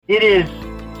It is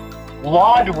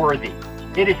laud-worthy.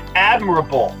 It is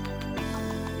admirable.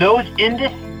 Those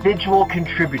individual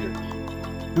contributors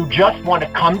who just want to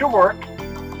come to work,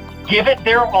 give it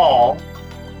their all,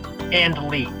 and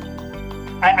leave.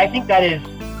 I think that is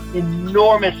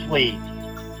enormously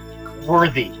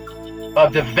worthy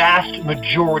of the vast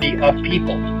majority of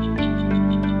people.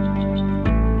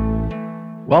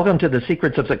 Welcome to the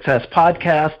Secrets of Success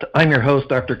podcast. I'm your host,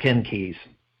 Dr. Ken Keys.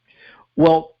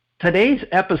 Well, today's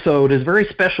episode is very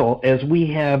special as we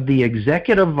have the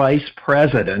Executive Vice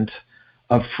President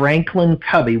of Franklin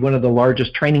Covey, one of the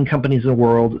largest training companies in the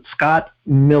world, Scott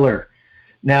Miller.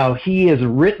 Now, he has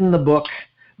written the book,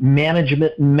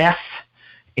 Management Mess,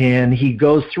 and he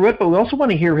goes through it, but we also want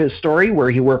to hear his story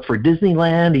where he worked for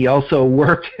Disneyland. He also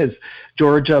worked as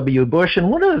George W. Bush.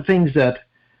 And one of the things that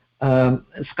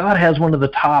Scott has one of the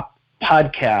top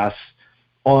podcasts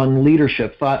on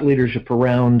leadership, thought leadership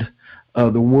around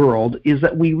the world, is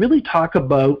that we really talk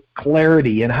about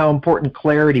clarity and how important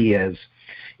clarity is.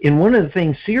 And one of the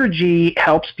things, CRG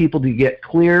helps people to get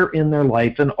clear in their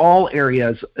life in all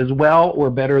areas as well or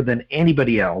better than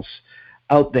anybody else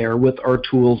out there with our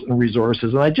tools and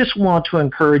resources. And I just want to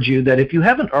encourage you that if you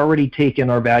haven't already taken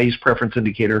our Values Preference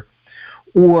Indicator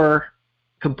or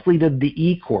completed the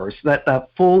e-course, that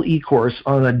full e-course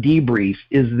on a debrief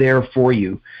is there for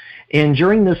you. And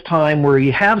during this time where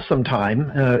you have some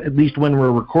time, at least when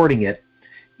we're recording it,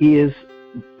 is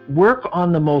work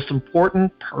on the most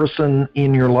important person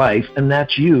in your life, and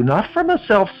that's you, not from a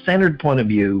self-centered point of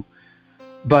view,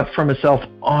 but from a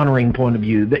self-honoring point of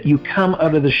view, that you come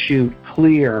out of the chute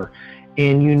clear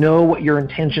and you know what your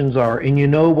intentions are and you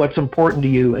know what's important to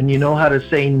you and you know how to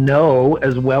say no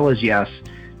as well as yes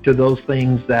to those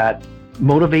things that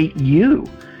motivate you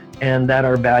and that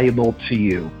are valuable to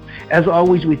you. As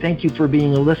always, we thank you for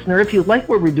being a listener. If you like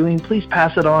what we're doing, please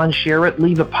pass it on, share it,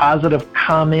 leave a positive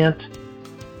comment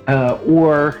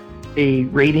or a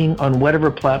rating on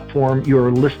whatever platform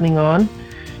you're listening on.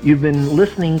 You've been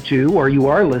listening to, or you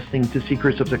are listening to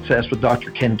Secrets of Success with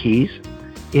Dr. Ken Keys.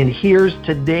 And here's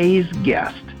today's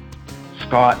guest,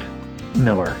 Scott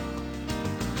Miller.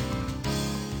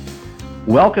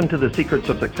 Welcome to the Secrets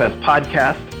of Success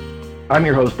podcast. I'm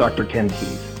your host, Dr. Ken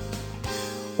Keys.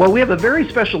 Well, we have a very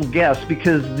special guest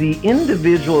because the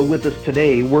individual with us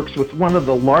today works with one of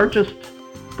the largest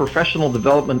professional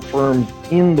development firms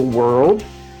in the world.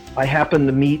 I happened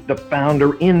to meet the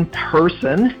founder in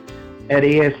person at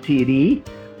ASTD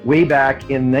way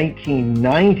back in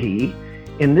 1990.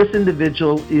 And this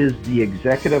individual is the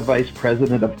Executive Vice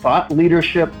President of Thought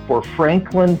Leadership for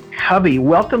Franklin Covey.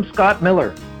 Welcome, Scott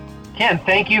Miller. Ken,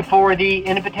 thank you for the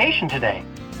invitation today.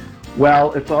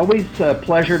 Well, it's always a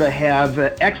pleasure to have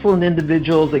excellent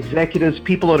individuals, executives,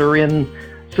 people that are in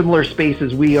similar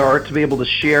spaces we are to be able to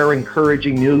share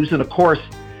encouraging news. And of course,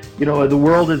 you know, the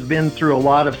world has been through a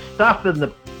lot of stuff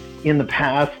in the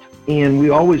past, and we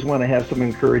always want to have some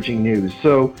encouraging news.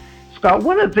 So, Scott,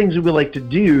 one of the things we would like to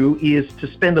do is to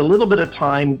spend a little bit of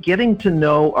time getting to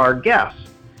know our guests.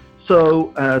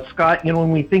 So, Scott, you know,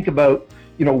 when we think about,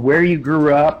 you know, where you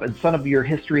grew up and some of your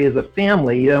history as a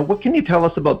family, what can you tell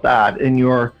us about that in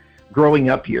your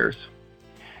growing up years?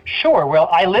 Sure. Well,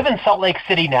 I live in Salt Lake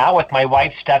City now with my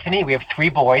wife, Stephanie. We have 3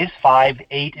 boys, 5,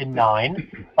 8, and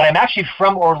 9. But I'm actually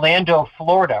from Orlando,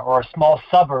 Florida, or a small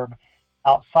suburb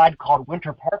outside called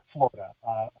Winter Park, Florida.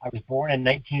 I was born in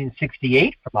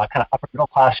 1968 from a kind of upper middle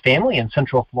class family in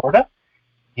Central Florida.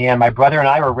 And my brother and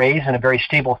I were raised in a very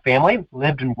stable family,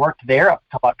 lived and worked there up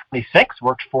to about 26,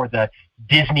 worked for the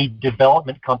Disney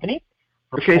Development Company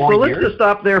for 4 years. Okay, so let's just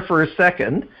stop there for a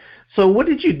second. So what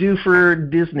did you do for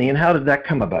Disney and how did that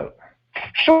come about?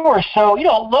 Sure. So, you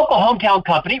know, local hometown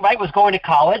company, right, was going to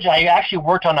college. I actually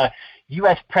worked on a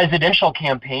U.S. presidential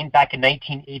campaign back in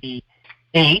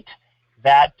 1988.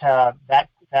 That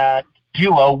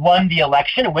duo won the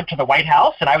election and went to the White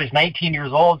House, and I was 19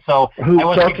 years old, so I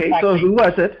wasn't exactly. So who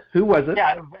was it? Who was it?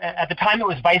 Yeah, at the time it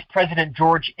was Vice President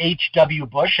George H.W.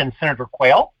 Bush and Senator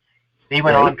Quayle. They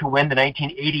went on to win the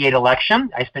 1988 election.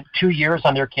 I spent 2 years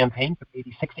on their campaign from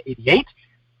 86 to 88.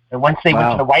 And once they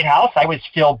went to the White House, I was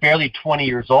still barely 20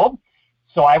 years old.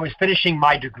 So I was finishing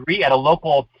my degree at a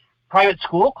local private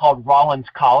school called Rollins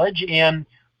College, and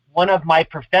one of my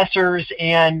professors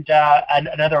and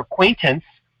another acquaintance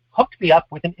hooked me up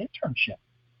with an internship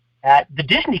at the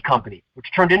Disney Company,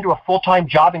 which turned into a full-time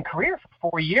job and career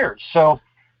for 4 years. So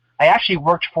I actually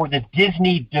worked for the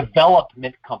Disney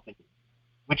Development Company,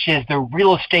 which is the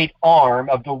real estate arm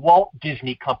of the Walt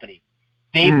Disney Company.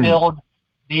 They build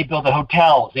the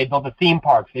hotels, they build the theme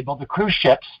parks, they build the cruise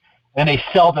ships, and they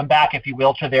sell them back, if you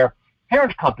will, to their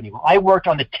parent company. Well, I worked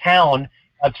on the town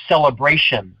of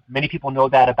celebration. Many people know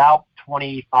that about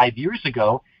 25 years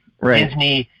ago, Right.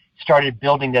 Disney started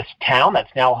building this town that's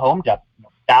now home to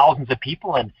thousands of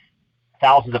people and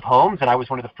thousands of homes, and I was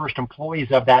one of the first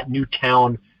employees of that new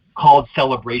town called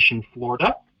Celebration,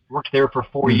 Florida. Worked there for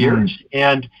 4 years,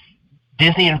 and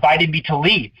Disney invited me to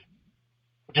leave,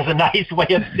 which is a nice way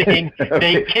of saying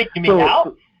they kicked me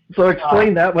out. So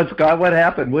explain that, Scott. What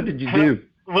happened? What did you do?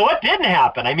 Well, what didn't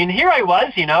happen? I mean, here I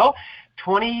was,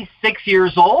 26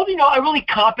 years old, a really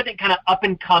competent, kind of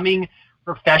up-and-coming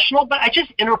professional, but I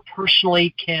just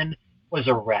interpersonally, Ken, was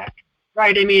a wreck,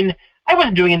 right? I mean, I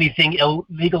wasn't doing anything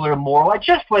illegal or immoral. I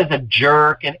just was a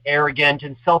jerk and arrogant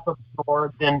and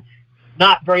self-absorbed and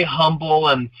not very humble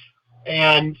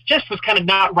and just was kind of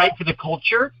not right for the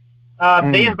culture.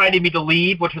 They invited me to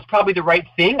leave, which was probably the right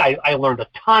thing. I learned a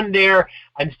ton there.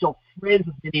 I'm still friends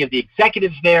with many of the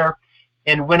executives there,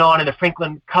 and went on in the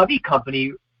Franklin Covey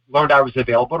company, learned I was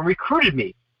available, and recruited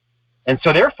me. And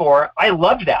so therefore, I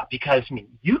loved that because,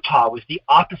 Utah was the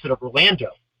opposite of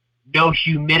Orlando. No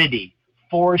humidity,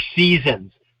 4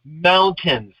 seasons,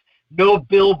 mountains, no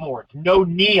billboards, no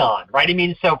neon,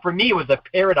 right? So for me, it was a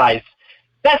paradise.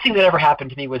 Best thing that ever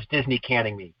happened to me was Disney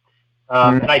canning me.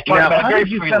 And I talk about it very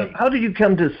freely. How did you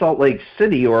come to Salt Lake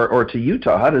City or to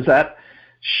Utah? How does that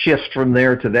shift from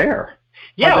there to there?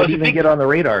 Yeah, How did it even get on the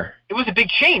radar? It was a big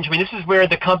change. This is where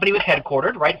the company was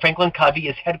headquartered, right? Franklin Covey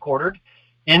is headquartered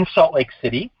in Salt Lake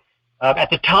City. At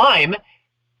the time,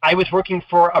 I was working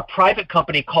for a private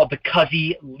company called the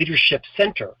Covey Leadership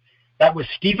Center. That was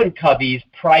Stephen Covey's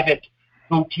private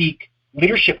boutique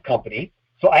leadership company.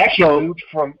 So I actually moved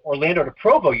from Orlando to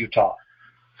Provo, Utah.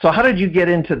 So how did you get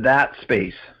into that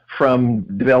space from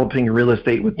developing real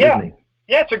estate with Disney?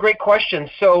 Yeah, it's a great question.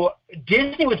 So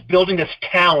Disney was building this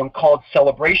town called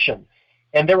Celebration,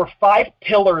 and there were 5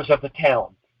 pillars of the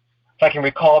town, if I can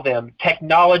recall them: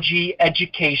 technology,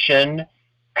 education,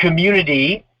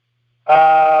 community,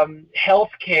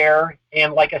 healthcare,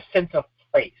 and like a sense of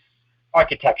place,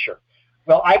 architecture.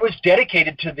 Well, I was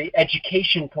dedicated to the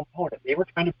education component. They were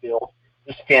trying to build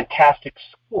this fantastic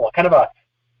school, kind of a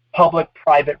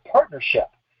public-private partnership.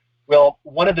 Well,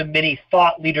 one of the many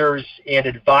thought leaders and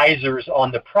advisors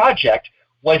on the project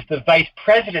was the vice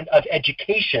president of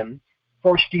education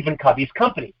for Stephen Covey's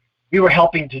company. We were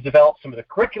helping to develop some of the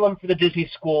curriculum for the Disney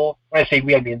school. When I say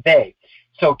we, I mean they.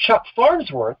 So Chuck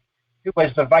Farnsworth, who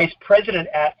was the vice president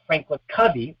at Franklin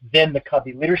Covey, then the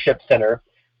Covey Leadership Center,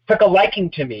 took a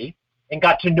liking to me and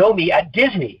got to know me at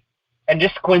Disney. And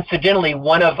just coincidentally,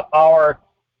 one of our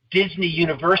Disney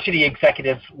University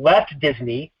executives left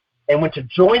Disney and went to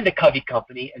join the Covey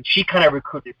company, and she kind of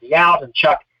recruited me out, and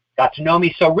Chuck got to know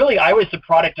me. So really, I was the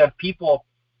product of people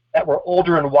that were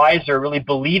older and wiser, really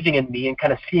believing in me and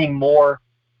kind of seeing more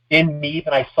in me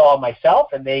than I saw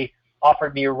myself, and they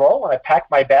offered me a role, and I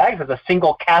packed my bags as a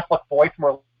single Catholic boy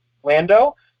from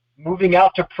Orlando, moving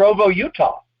out to Provo,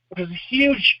 Utah, which was a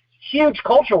huge, huge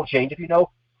cultural change if you know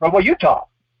Provo, Utah.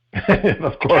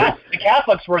 Of course. The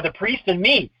Catholics were the priest and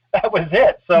me. That was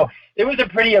it. So it was a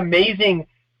pretty amazing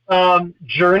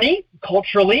journey,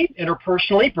 culturally,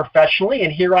 interpersonally, professionally,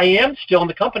 and here I am still in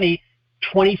the company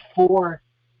 24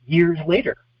 years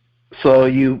later. So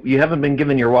you haven't been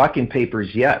given your walking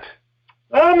papers yet?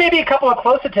 Maybe a couple of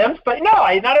close attempts, but no,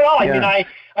 not at all. Yeah.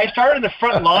 I started in the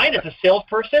front line as a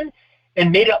salesperson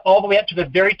and made it all the way up to the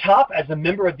very top as a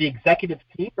member of the executive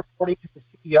team, reporting to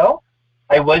the CEO.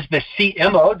 I was the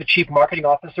CMO, the Chief Marketing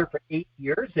Officer, for 8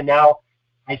 years, and now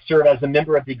I serve as a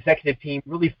member of the executive team,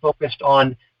 really focused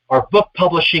on our book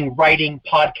publishing, writing,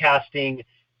 podcasting,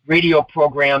 radio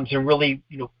programs, and really,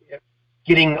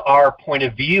 getting our point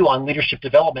of view on leadership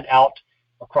development out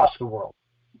across the world.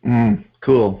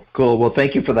 Cool. Well,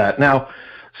 thank you for that. Now,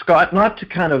 Scott, not to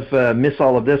kind of miss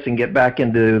all of this and get back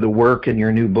into the work in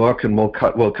your new book, and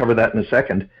we'll cover that in a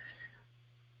second.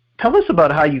 Tell us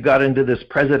about how you got into this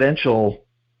presidential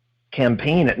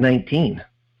campaign at 19.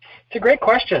 It's a great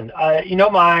question.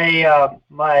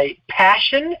 My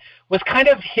passion was kind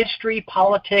of history,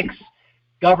 politics,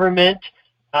 government.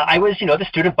 I was, the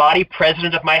student body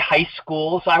president of my high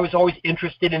school, so I was always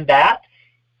interested in that.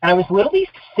 And I was literally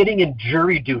sitting in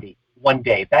jury duty one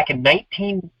day back in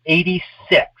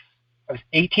 1986. I was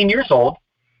 18 years old,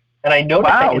 and I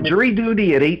noticed. Wow, jury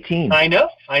duty at 18. I know.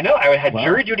 I had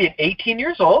jury duty at 18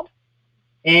 years old,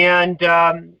 and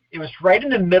it was right in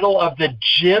the middle of the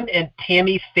Jim and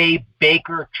Tammy Faye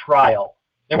Baker trial.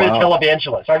 Remember the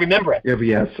televangelist? I remember it.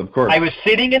 Yes, of course. I was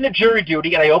sitting in the jury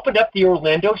duty, and I opened up the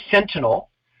Orlando Sentinel,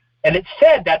 and it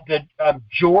said that the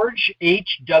George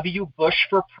H.W. Bush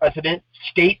for President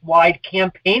statewide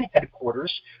campaign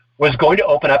headquarters was going to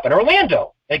open up in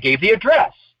Orlando. It gave the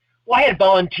address. Well, I had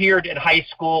volunteered in high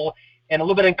school and a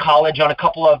little bit in college on a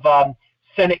couple of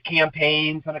Senate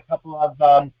campaigns and a couple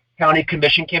of county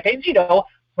commission campaigns,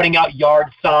 putting out yard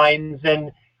signs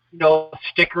and,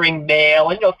 stickering mail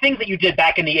and, things that you did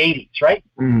back in the 80s, right?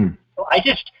 Mm. So I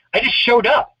just showed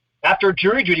up. After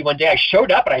jury duty one day, I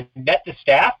showed up and I met the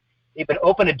staff. They'd been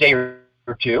open a day or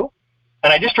two,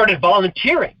 and I just started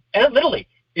volunteering and literally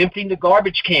emptying the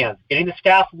garbage cans, getting the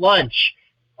staff lunch,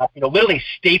 literally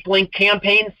stapling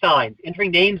campaign signs,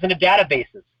 entering names into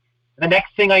databases. And the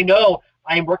next thing I know,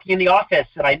 I'm working in the office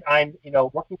and I'm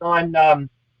working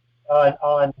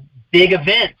on big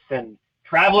events and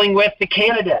traveling with the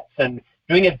candidates and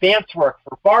doing advance work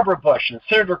for Barbara Bush and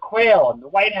Senator Quayle and the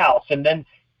White House, and then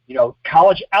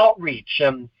college outreach.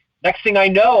 Next thing I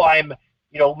know, I'm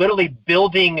literally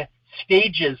building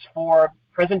stages for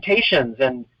presentations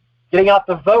and getting out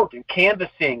the vote and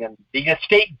canvassing and being a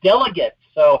state delegate.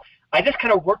 So I just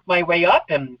kind of worked my way up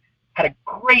and had a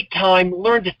great time,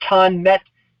 learned a ton, met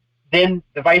then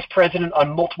the vice president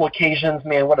on multiple occasions.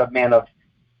 Man, what a man of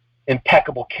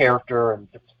impeccable character and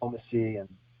diplomacy, and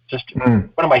just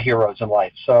one of my heroes in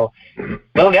life. So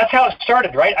that's how it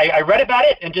started, right? I read about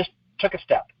it and just took a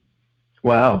step.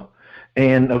 Wow.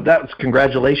 And that's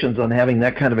congratulations on having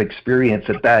that kind of experience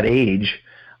at that age.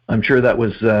 I'm sure that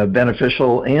was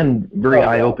beneficial and very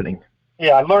eye-opening.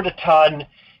 Yeah, I learned a ton,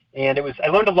 and I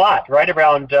learned a lot right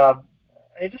around.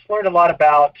 I just learned a lot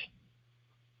about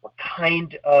what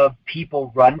kind of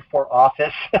people run for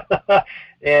office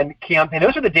and campaign.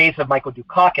 Those are the days of Michael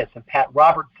Dukakis and Pat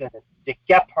Robertson and Dick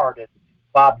Gephardt and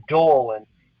Bob Dole, and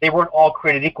they weren't all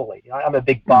created equally. I'm a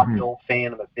big Bob Dole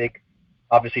fan. I'm a big,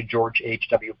 obviously, George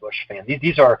H.W. Bush fan.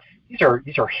 These are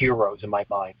heroes in my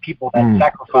mind. People that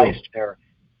sacrificed their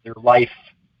life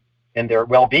and their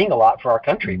well-being a lot for our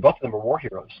country. Both of them are war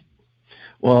heroes.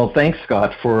 Well, thanks,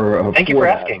 Scott, for thank you for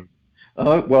asking.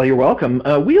 Well, you're welcome.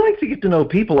 We like to get to know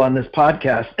people on this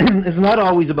podcast. It's not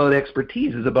always about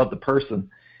expertise; it's about the person.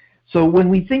 So when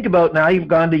we think about now, you've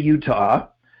gone to Utah.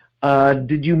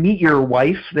 Did you meet your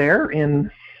wife there in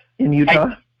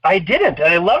Utah? I didn't,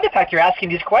 and I love the fact you're asking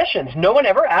these questions. No one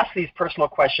ever asks these personal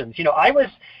questions. I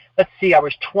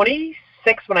was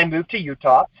 26 when I moved to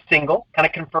Utah, single, kind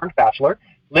of confirmed bachelor.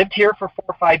 Lived here for 4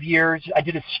 or 5 years. I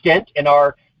did a stint in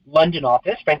our London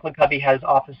office. Franklin Covey has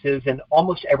offices in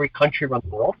almost every country around the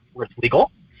world where it's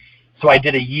legal. So I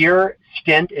did a year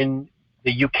stint in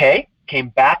the UK, came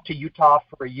back to Utah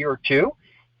for a year or two,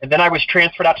 and then I was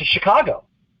transferred out to Chicago,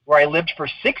 where I lived for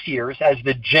 6 years as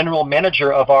the general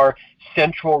manager of our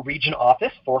central region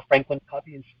office for Franklin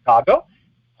Covey in Chicago,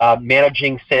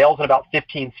 managing sales in about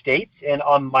 15 states. And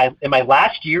in my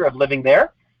last year of living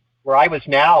there, where I was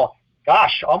now,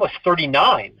 almost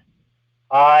 39,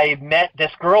 I met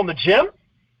this girl in the gym,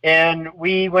 and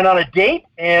we went on a date,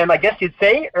 and I guess you'd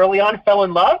say early on fell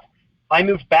in love. I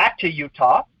moved back to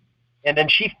Utah, and then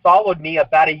she followed me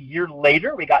about a year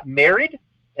later. We got married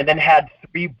and then had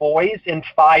 3 boys in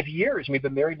 5 years. And we've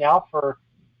been married now for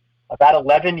about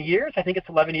 11 years. I think it's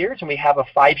 11 years, and we have a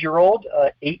 5-year-old,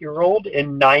 8-year-old,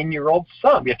 and 9-year-old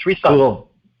son. We have 3 sons.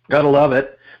 Cool. Gotta love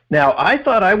it. Now, I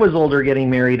thought I was older getting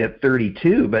married at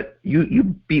 32, but you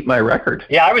beat my record.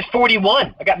 Yeah, I was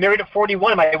 41. I got married at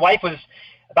 41. My wife was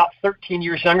about 13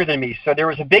 years younger than me, so there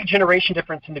was a big generation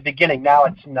difference in the beginning. Now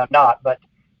it's not, but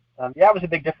it was a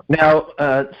big difference. Now,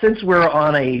 since we're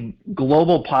on a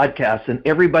global podcast and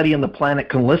everybody on the planet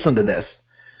can listen to this,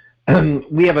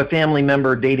 we have a family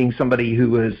member dating somebody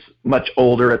who is much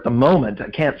older at the moment. I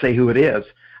can't say who it is.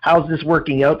 How's this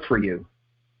working out for you?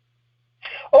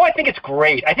 Oh, I think it's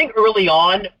great. I think early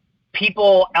on,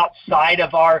 people outside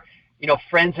of our,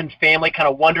 friends and family kind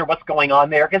of wonder what's going on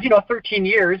there. Because, 13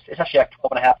 years, it's actually like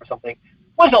 12 and a half or something,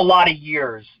 was a lot of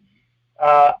years.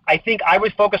 I think I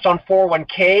was focused on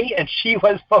 401k and she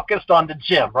was focused on the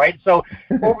gym, right? So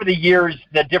over the years,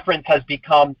 the difference has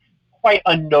become quite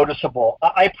unnoticeable.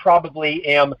 I probably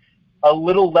am a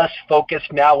little less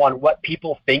focused now on what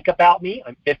people think about me.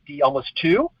 I'm 50, almost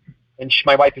 2, and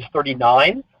my wife is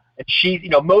 39.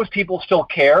 And most people still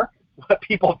care what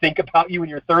people think about you in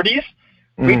your 30s.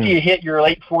 Wait till you hit your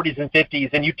late 40s and 50s,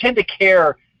 and you tend to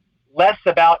care less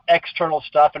about external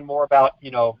stuff and more about,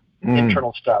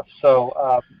 internal stuff.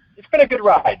 So it's been a good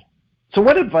ride. So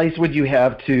what advice would you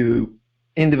have to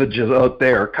individuals out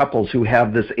there, couples who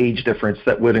have this age difference,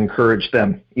 that would encourage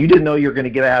them? You didn't know you were going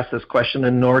to get asked this question,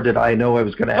 and nor did I know I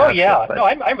was going to ask it. But,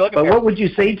 I'm really But what would you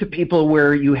say to people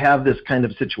where you have this kind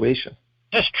of situation?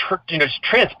 Just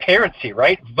transparency,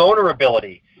 right?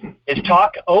 Vulnerability is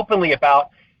talk openly about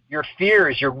your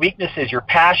fears, your weaknesses, your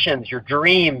passions, your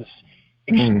dreams.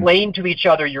 Explain to each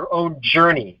other your own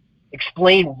journey.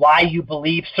 explain why you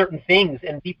believe certain things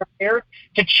and be prepared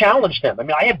to challenge them. I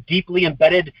mean, I have deeply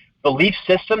embedded belief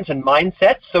systems and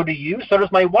mindsets. So do you. So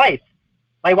does my wife.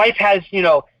 My wife has,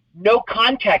 no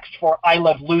context for I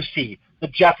Love Lucy, The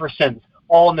Jeffersons,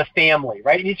 All in the Family,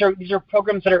 right? And these are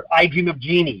programs that are I Dream of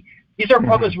Jeannie. These are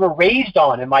programs we're raised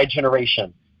on in my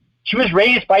generation. She was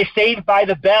raised by Saved by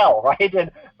the Bell, right? And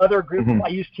other groups. I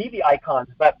use TV icons.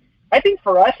 But I think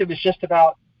for us, it was just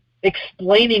about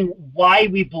explaining why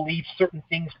we believe certain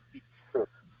things to be true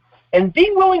and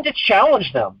being willing to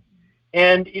challenge them.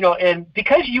 And, and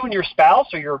because you and your spouse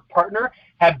or your partner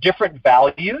have different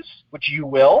values, which you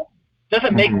will,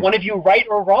 doesn't make one of you right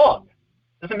or wrong.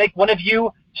 Doesn't make one of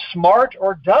you smart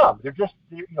or dumb. They're just,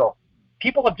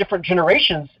 people of different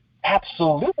generations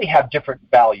absolutely have different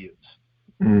values.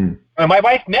 When my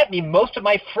wife met me, most of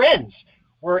my friends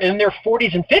were in their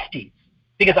 40s and 50s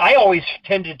because I always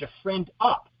tended to friend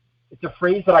up. It's a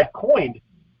phrase that I've coined,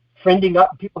 friending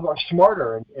up people who are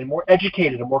smarter and more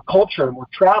educated and more cultured and more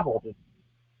traveled and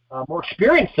more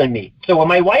experienced than me. So when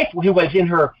my wife, who was in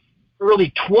her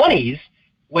early 20s,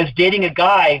 was dating a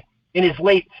guy in his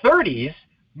late 30s,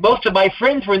 most of my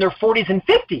friends were in their 40s and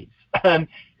 50s.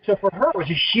 So for her, it was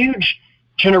a huge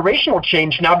generational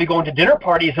change now be going to dinner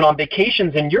parties and on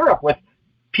vacations in Europe with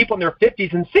people in their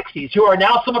 50s and 60s who are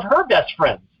now some of her best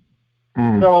friends.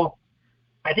 So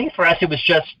I think for us it was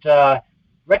just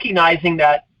recognizing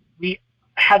that we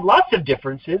had lots of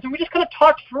differences and we just kind of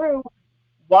talked through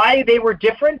why they were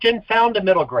different and found a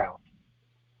middle ground.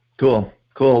 Cool.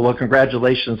 Well,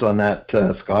 congratulations on that,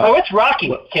 Scott. Oh, it's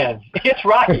rocky, Ken. It's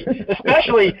rocky,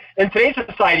 especially in today's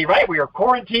society, right? We are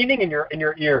quarantining and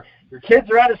your kids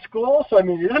are out of school. So, I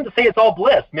mean, it isn't to say it's all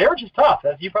bliss. Marriage is tough,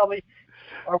 as you probably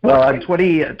are. Well, I'm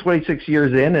 26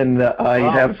 years in, and I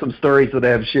have some stories that I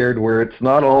have shared where it's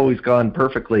not always gone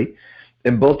perfectly.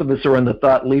 And both of us are in the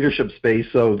thought leadership space,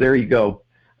 so there you go.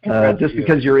 Just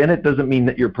because you're in it doesn't mean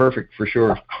that you're perfect, for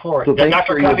sure. Of course. So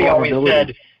Dr. Covey always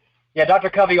said, Dr.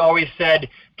 Covey always said,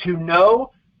 to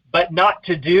know but not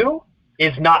to do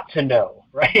is not to know,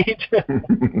 right?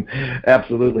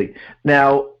 Absolutely.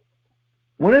 Now,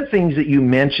 one of the things that you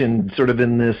mentioned sort of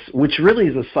in this, which really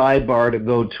is a sidebar to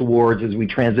go towards as we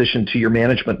transition to your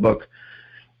management book,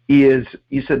 is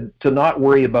you said to not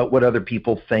worry about what other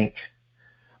people think.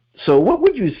 So what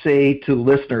would you say to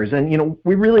listeners? And,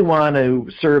 we really want to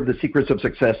serve the Secrets of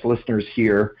Success listeners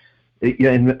here,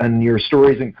 and your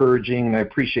story is encouraging, and I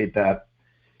appreciate that.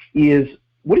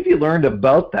 What have you learned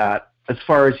about that as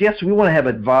far as, yes, we want to have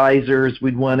advisors,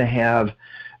 we'd want to have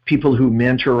people who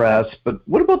mentor us, but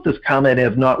what about this comment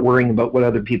of not worrying about what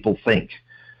other people think?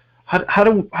 How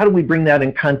do we bring that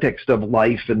in context of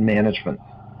life and management?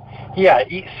 Yeah,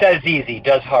 it says easy,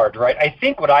 does hard, right? I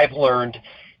think what I've learned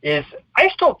is I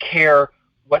still care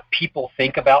what people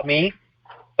think about me,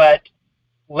 but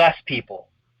less people.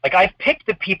 Like, I've picked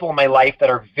the people in my life that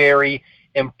are very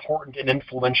important and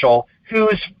influential,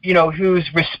 whose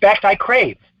respect I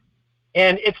crave.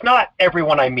 And it's not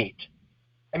everyone I meet.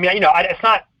 I mean, it's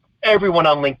not everyone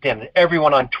on LinkedIn,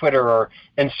 everyone on Twitter or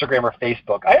Instagram or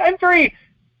Facebook. I'm very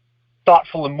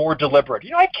thoughtful and more deliberate.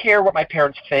 I care what my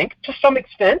parents think to some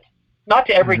extent, not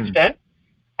to every extent.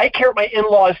 I care what my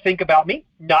in-laws think about me,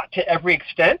 not to every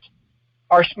extent.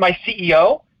 My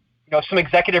CEO, some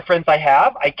executive friends I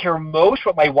have, I care most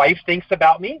what my wife thinks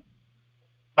about me.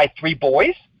 My 3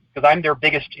 boys, because I'm their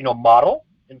biggest, model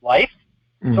in life.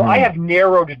 So I have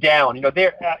narrowed down,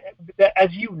 as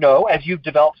you've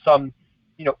developed some,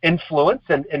 influence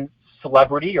and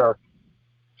celebrity or,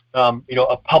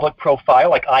 a public profile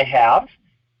like I have,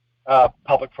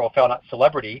 public profile, not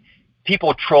celebrity.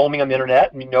 People troll me on the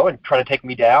internet, and try to take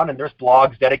me down. And there's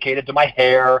blogs dedicated to my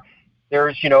hair.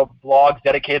 There's, blogs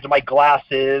dedicated to my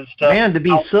glasses. To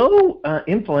be so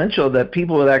influential that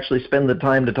people would actually spend the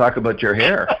time to talk about your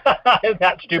hair. Isn't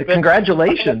that stupid?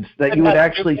 Congratulations that you would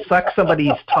actually suck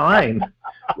somebody's time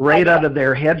right out of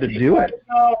their head to do it.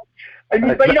 I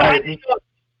mean, but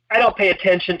I don't pay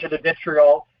attention to the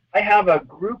vitriol. I have a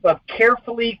group of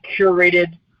carefully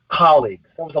curated colleagues,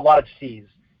 that was a lot of C's,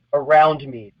 around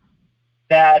me,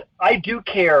 that I do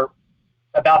care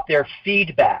about their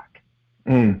feedback.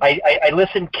 I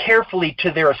listen carefully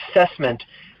to their assessment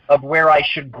of where I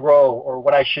should grow or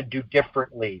what I should do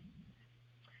differently.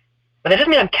 But that doesn't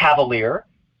mean I'm cavalier.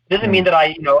 It doesn't mean that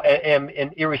I, am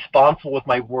irresponsible with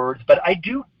my words. But I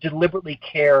do deliberately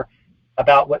care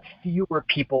about what fewer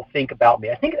people think about me.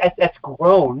 I think that's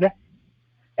grown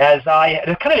as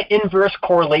there's kind of an inverse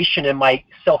correlation in my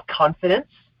self-confidence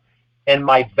and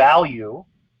my value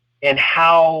and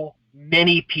how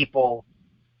many people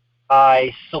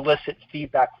I solicit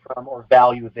feedback from or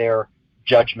value their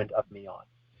judgment of me on.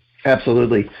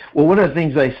 Absolutely. Well, one of the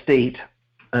things I state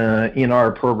in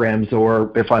our programs,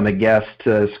 or if I'm a guest,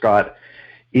 Scott,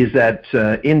 is that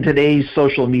in today's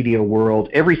social media world,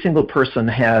 every single person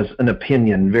has an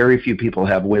opinion. Very few people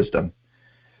have wisdom.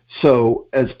 So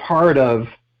as part of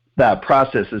that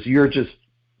process, as you're just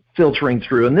filtering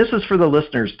through, and this is for the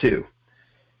listeners too,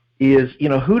 is,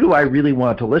 who do I really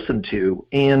want to listen to?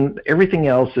 And everything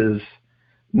else is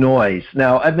noise.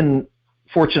 Now, I've been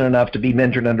fortunate enough to be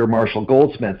mentored under Marshall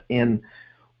Goldsmith, and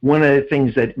one of the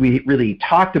things that we really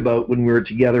talked about when we were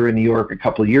together in New York a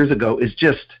couple of years ago is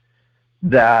just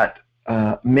that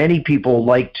many people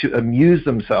like to amuse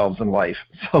themselves in life.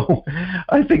 So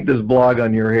I think this blog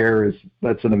on your hair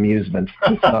that's an amusement.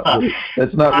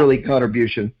 That's not really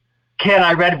contribution. Ken,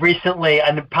 I read recently,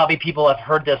 and probably people have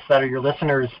heard this that are your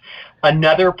listeners,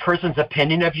 another person's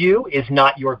opinion of you is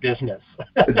not your business.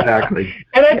 Exactly.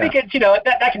 And I think it's,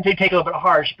 that can take a little bit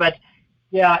harsh, but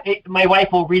yeah, my wife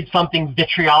will read something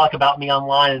vitriolic about me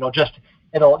online, and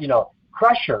it'll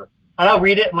crush her. And I'll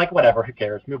read it and like, whatever, who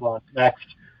cares? Move on. Next.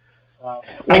 Well,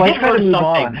 I try to move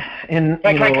on. And,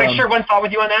 can I share one thought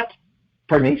with you on that?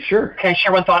 Pardon me? Sure. Can I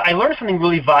share one thought? I learned something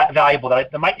really valuable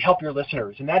that might help your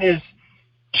listeners, and that is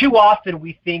too often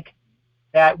we think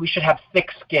that we should have thick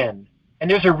skin. And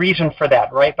there's a reason for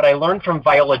that, right? But I learned from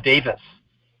Viola Davis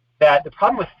that the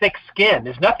problem with thick skin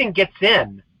is nothing gets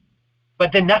in,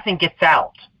 but then nothing gets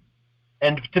out.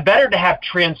 And it's better to have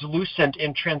translucent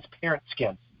and transparent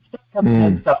skin. Stuff comes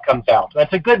in, stuff comes out.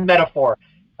 That's a good metaphor.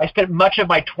 I spent much of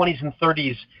my 20s and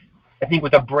 30s, I think,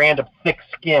 with a brand of thick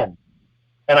skin.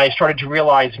 And I started to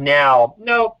realize now,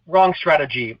 no, wrong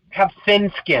strategy. Have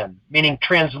thin skin, meaning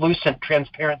translucent,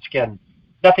 transparent skin.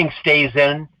 Nothing stays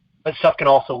in, but stuff can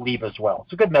also leave as well.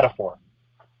 It's a good metaphor.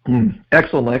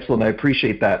 Excellent. I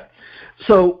appreciate that.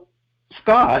 So,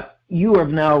 Scott, you have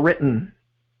now written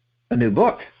a new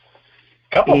book.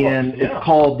 And it's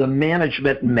called The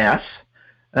Management Mess.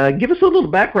 Give us a little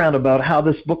background about how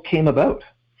this book came about.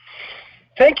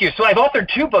 Thank you. So I've authored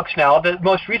 2 books now. The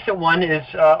most recent one is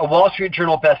a Wall Street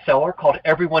Journal bestseller called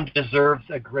Everyone Deserves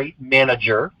a Great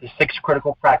Manager, The 6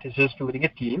 Critical Practices for Leading a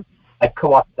Team. I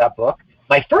co-authored that book.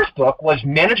 My first book was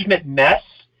Management Mess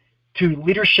to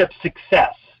Leadership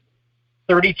Success,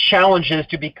 30 Challenges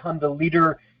to Become the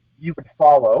Leader You Would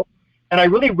Follow. And I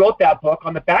really wrote that book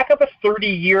on the back of a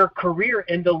 30-year career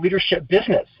in the leadership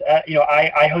business.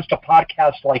 I host a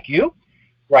podcast like you,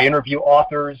 where I interview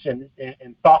authors and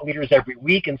thought leaders every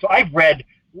week. And so I've read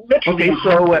literally... Okay,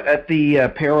 so at the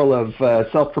peril of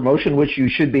self-promotion, which you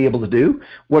should be able to do,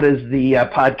 what is the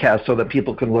podcast so that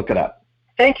people can look it up?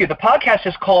 Thank you. The podcast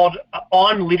is called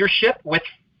On Leadership with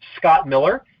Scott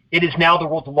Miller. It is now the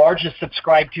world's largest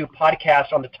subscribed to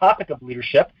podcast on the topic of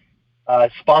leadership,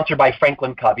 sponsored by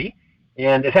Franklin Covey.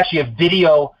 And it's actually a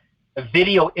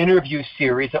video interview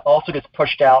series that also gets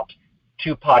pushed out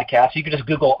to podcasts. You can just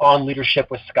Google On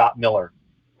Leadership with Scott Miller.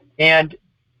 And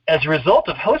as a result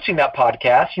of hosting that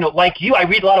podcast, like you, I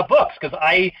read a lot of books because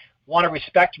I want to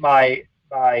respect my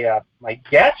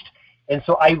guest. And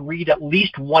so I read at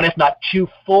least 1, if not 2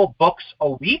 full books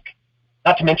a week,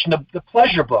 not to mention the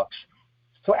pleasure books.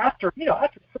 So after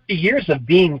 30 years of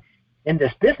being in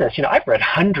this business, I've read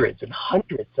hundreds and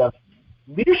hundreds of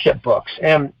leadership books.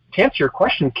 And to answer your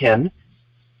question, Ken,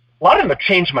 a lot of them have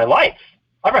changed my life.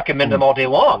 I recommend them all day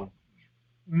long.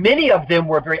 Many of them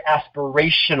were very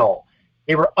aspirational.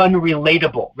 They were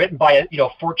unrelatable, written by a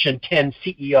Fortune 10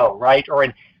 CEO, right, or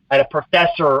a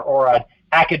professor or an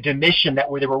academician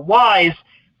where they were wise,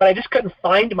 but I just couldn't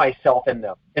find myself in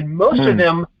them. And most of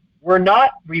them were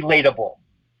not relatable.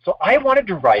 So I wanted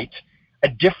to write a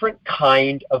different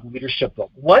kind of leadership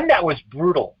book, one that was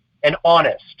brutal and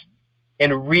honest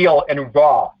and real and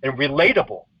raw and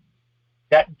relatable,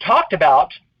 that talked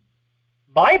about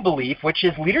my belief, which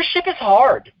is leadership is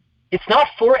hard. It's not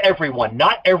for everyone.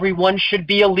 Not everyone should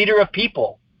be a leader of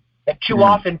people. That too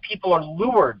often people are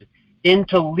lured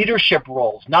into leadership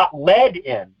roles, not led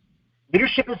in.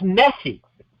 Leadership is messy,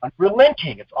 it's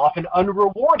unrelenting, it's often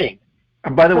unrewarding.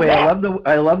 And by the way,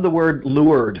 I love the word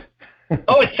lured.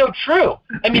 Oh, it's so true.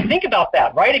 I mean, think about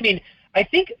that, right? I mean, I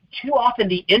think too often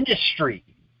the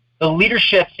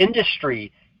leadership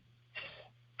industry,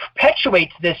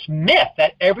 perpetuates this myth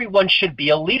that everyone should be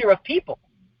a leader of people.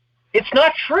 It's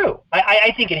not true.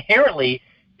 I think inherently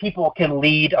people can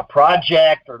lead a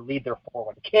project or lead their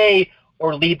 401k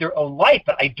or lead their own life,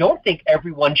 but I don't think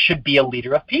everyone should be a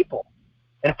leader of people.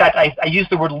 And in fact, I use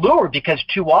the word lure because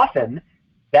too often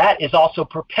that is also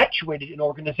perpetuated in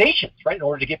organizations, right? In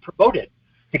order to get promoted,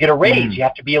 to get a raise, you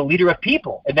have to be a leader of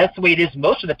people. And that's the way it is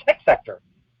most of the tech sector.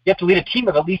 You have to lead a team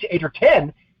of at least 8 or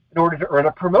 10 in order to earn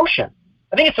a promotion.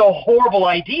 I think it's a horrible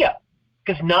idea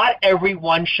because not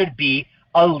everyone should be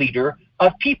a leader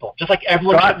of people, just like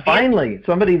everyone should be. Finally,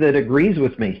 somebody that agrees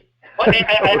with me. Well,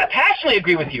 I passionately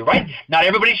agree with you, right? Not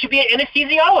everybody should be an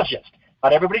anesthesiologist.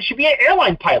 Not everybody should be an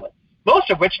airline pilot, most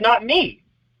of which not me.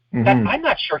 In fact, I'm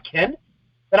not sure, Ken,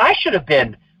 that I should have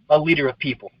been a leader of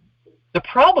people. The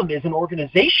problem is in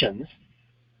organizations,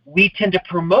 we tend to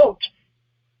promote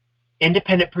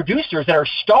independent producers that are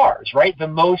stars, right? The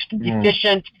most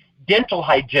efficient dental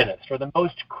hygienist or the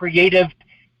most creative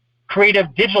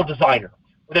digital designer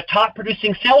or the top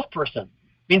producing salesperson.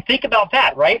 I mean, think about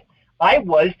that, right? I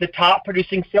was the top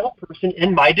producing salesperson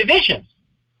in my division.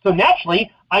 So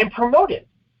naturally, I'm promoted.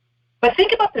 But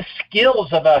think about the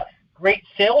skills of a great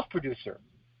sales producer.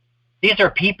 These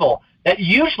are people that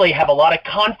usually have a lot of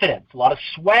confidence, a lot of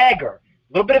swagger,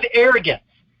 a little bit of arrogance.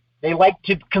 They like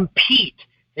to compete.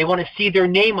 They want to see their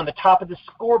name on the top of the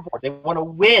scoreboard. They want to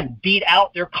win, beat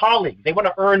out their colleagues. They want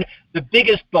to earn the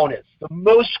biggest bonus, the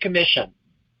most commission.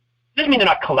 Doesn't mean they're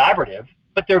not collaborative,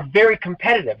 but they're very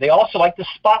competitive. They also like the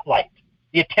spotlight,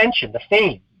 the attention, the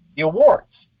fame, the awards.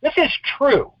 This is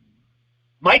true.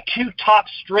 My two top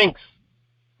strengths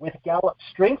with Gallup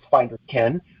StrengthsFinder,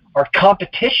 Ken, are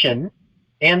competition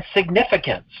and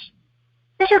significance.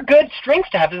 Those are good strengths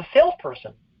to have as a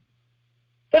salesperson.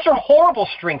 Those are horrible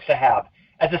strengths to have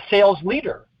as a sales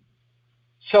leader.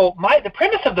 So the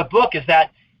premise of the book is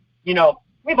that,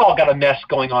 we've all got a mess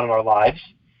going on in our lives.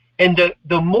 And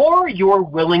the more you're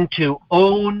willing to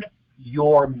own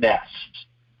your mess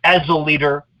as a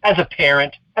leader, as a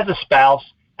parent, as a spouse,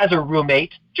 as a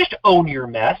roommate, just own your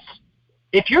mess.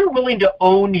 If you're willing to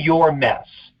own your mess,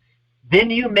 then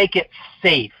you make it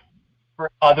safe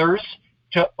for others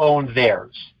to own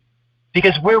theirs.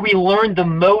 Because where we learn the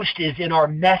most is in our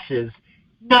messes,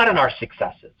 not in our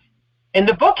successes. And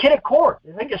the book hit a chord.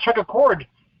 I think it struck a chord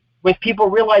with people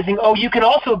realizing, you can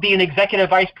also be an executive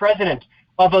vice president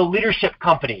of a leadership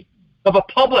company, of a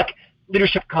public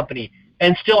leadership company,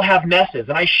 and still have messes.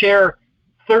 And I share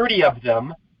 30 of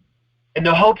them in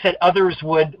the hopes that others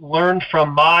would learn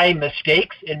from my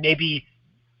mistakes and maybe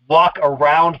walk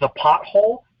around the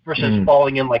pothole versus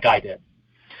falling in like I did.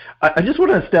 I just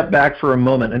want to step back for a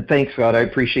moment, and thanks, Scott. I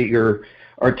appreciate your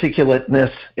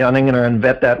articulateness, and I'm going to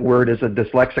invent that word as a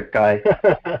dyslexic guy,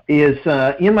 is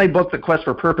in my book, The Quest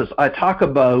for Purpose, I talk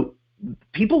about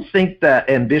people think that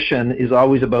ambition is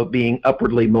always about being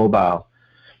upwardly mobile.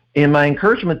 And my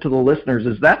encouragement to the listeners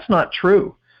is that's not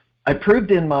true. I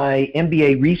proved in my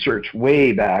MBA research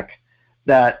way back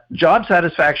that job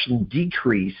satisfaction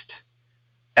decreased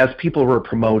as people were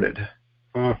promoted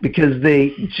because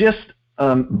they just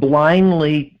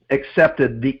blindly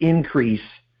accepted the increase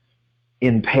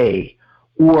in pay.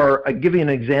 Or I'll give you an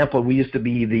example. We used to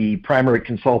be the primary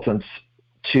consultants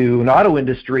to an auto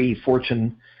industry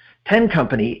Fortune 10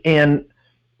 company, and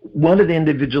one of the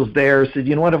individuals there said,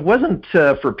 you know what, if it wasn't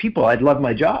for people, I'd love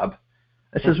my job.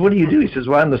 I says, what do you do? He says,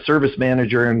 well, I'm the service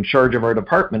manager in charge of our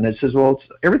department. I says, well, it's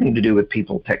everything to do with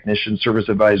people, technicians, service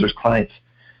advisors, clients.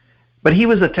 But he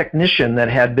was a technician that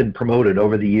had been promoted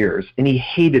over the years, and he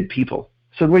hated people.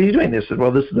 I said, what are you doing? They said,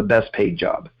 well, this is the best paid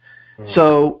job.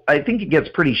 So I think it gets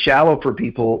pretty shallow for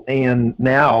people, and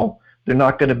now they're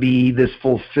not going to be this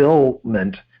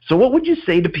fulfillment. So what would you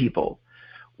say to people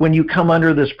when you come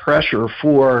under this pressure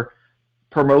for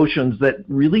promotions that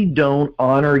really don't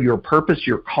honor your purpose,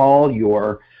 your call,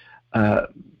 your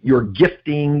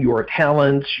gifting, your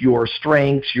talents, your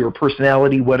strengths, your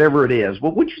personality, whatever it is?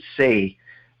 What would you say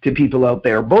to people out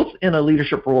there, both in a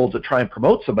leadership role to try and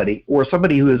promote somebody or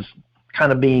somebody who is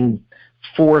kind of being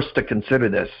forced to consider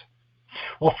this?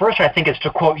 Well, first, I think it's to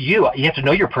quote you have to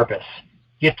know your purpose.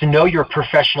 You have to know your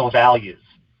professional values.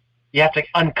 You have to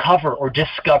uncover or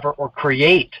discover or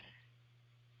create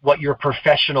what your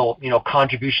professional,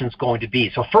 contribution is going to be.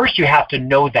 So first you have to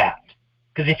know that.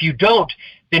 Because if you don't,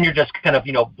 then you're just kind of,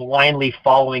 blindly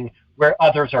following where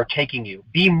others are taking you.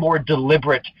 Be more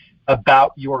deliberate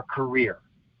about your career.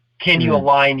 Can you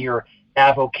align your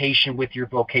avocation with your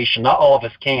vocation? Not all of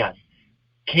us can.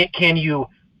 Can you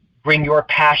bring your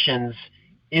passions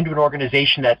into an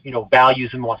organization that,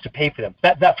 values and wants to pay for them?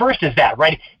 That first is that,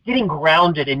 right? Getting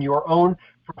grounded in your own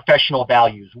professional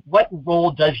values. What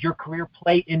role does your career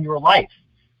play in your life?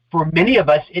 For many of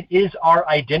us, it is our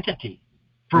identity.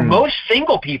 For most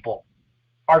single people,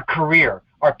 our career,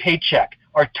 our paycheck,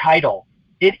 our title,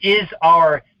 it is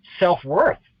our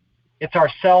self-worth. It's our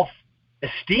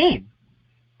self-esteem.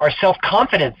 Our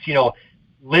self-confidence,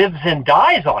 lives and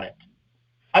dies on it.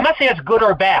 I'm not saying it's good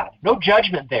or bad. No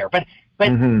judgment there. But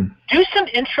do some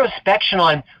introspection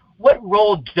on what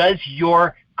role does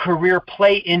your career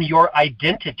play in your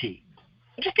identity.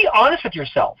 Just be honest with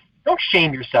yourself. Don't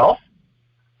shame yourself.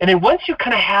 And then once you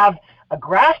kind of have a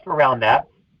grasp around that,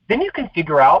 then you can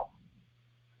figure out,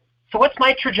 so what's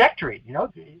my trajectory?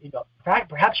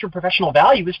 Perhaps your professional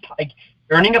value is like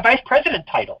earning a vice president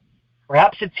title.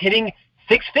 Perhaps it's hitting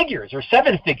 6 figures or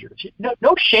 7 figures.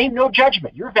 No shame, no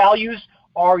judgment. Your values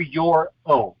are your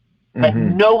own. Let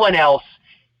no one else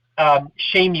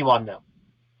shame you on them.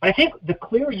 But I think the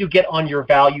clearer you get on your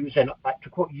values and, to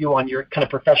quote you, on your kind of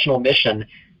professional mission,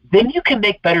 then you can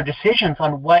make better decisions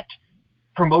on what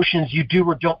promotions you do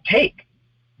or don't take.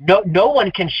 No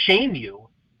one can shame you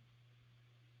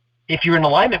if you're in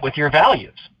alignment with your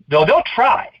values. They'll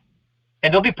try,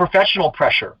 and there'll be professional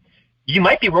pressure. You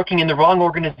might be working in the wrong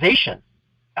organization.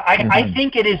 I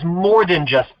think it is more than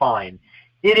just fine.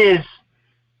 It is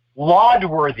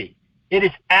laud-worthy. It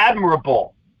is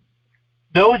admirable.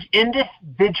 Those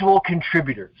individual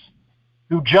contributors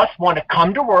who just want to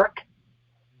come to work,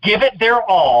 give it their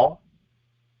all,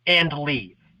 and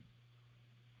leave.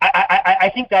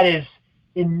 I think that is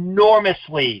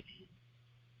enormously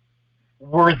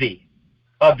worthy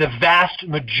of the vast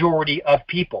majority of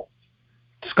people.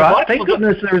 Scott, thank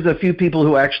goodness there's a few people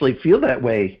who actually feel that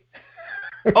way.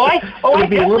 It would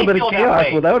be a little bit of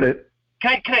chaos without it.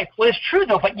 Well, it's true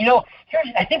though, but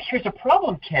I think here's a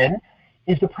problem, Ken.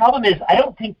 The problem is I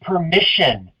don't think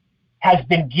permission has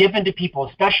been given to people,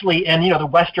 especially in the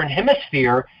Western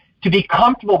Hemisphere, to be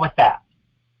comfortable with that.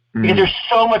 Because there's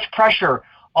so much pressure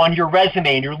on your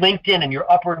resume and your LinkedIn and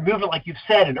your upward movement, like you've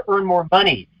said, and to earn more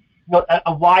money.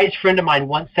 A wise friend of mine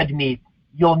once said to me,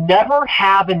 "You'll never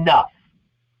have enough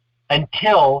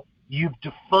until you've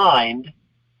defined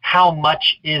how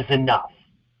much is enough."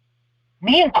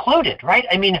 Me included, right?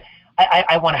 I mean,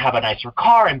 I want to have a nicer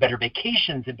car and better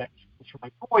vacations and better schools for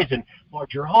my boys and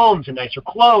larger homes and nicer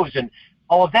clothes and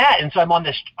all of that. And so I'm on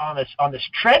this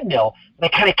treadmill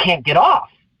that I kind of can't get off.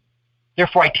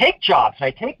 Therefore, I take jobs and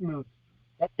I take moves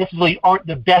that necessarily aren't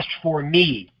the best for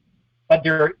me, but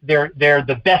they're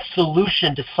the best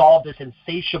solution to solve this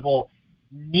insatiable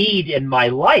need in my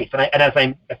life. And as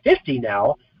I'm 50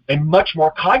 now, I'm much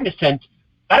more cognizant.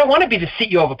 I don't want to be the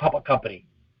CEO of a public company.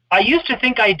 I used to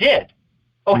think I did.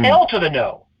 Hell to the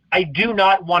no. I do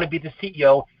not want to be the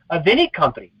CEO of any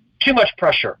company. Too much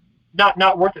pressure.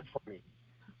 Not worth it for me.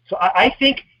 So I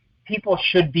think people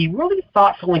should be really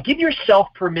thoughtful and give yourself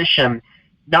permission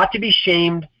not to be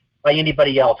shamed by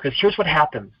anybody else. Because here's what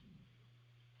happens.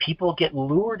 People get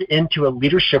lured into a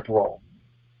leadership role.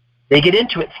 They get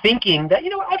into it thinking that,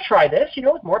 I'll try this,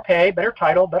 with more pay, better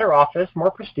title, better office,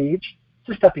 more prestige. It's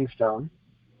a stepping stone.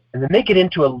 And then they get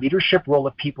into a leadership role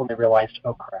of people and they realized,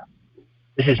 oh crap,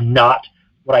 this is not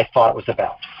what I thought it was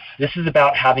about. This is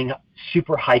about having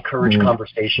super high courage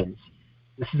conversations.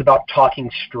 This is about talking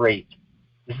straight.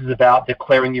 This is about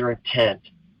declaring your intent.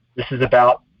 This is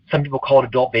about, some people call it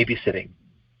adult babysitting.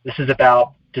 This is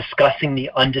about discussing the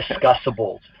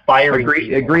undiscussables, firing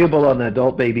people. Agreeable on the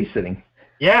adult babysitting.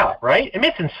 Yeah, right? I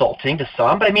mean, it's insulting to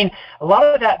some, but I mean, a lot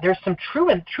of that, there's some truth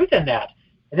in that.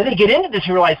 And then they get into this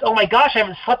and realize, oh my gosh, I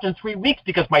haven't slept in 3 weeks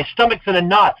because my stomach's in a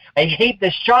knot. I hate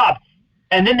this job.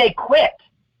 And then they quit.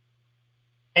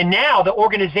 And now the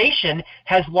organization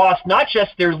has lost not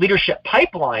just their leadership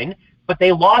pipeline, but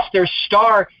they lost their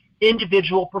star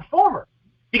individual performer.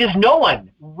 Because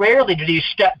rarely do you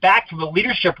step back from a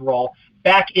leadership role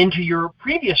back into your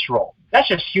previous role. That's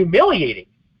just humiliating.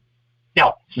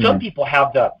 Now, some people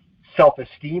have the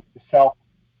self-esteem, the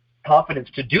self-confidence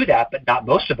to do that, but not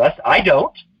most of us. I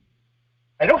don't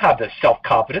have the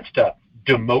self-confidence to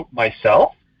demote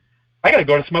myself. I got to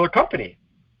go to some other company.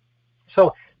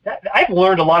 So I've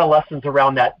learned a lot of lessons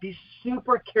around that. Be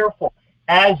super careful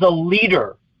as a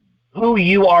leader who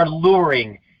you are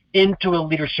luring into a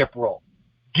leadership role.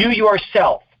 Do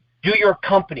yourself, do your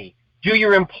company, do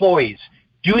your employees,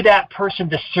 do that person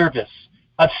the service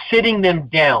of sitting them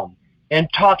down and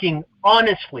talking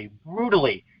honestly,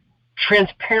 brutally,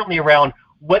 transparently around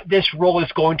what this role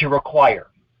is going to require.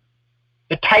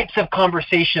 The types of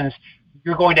conversations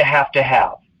you're going to have,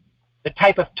 the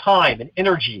type of time and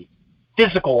energy,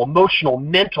 physical, emotional,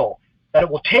 mental, that it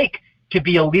will take to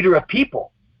be a leader of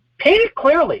people. Paint it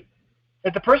clearly.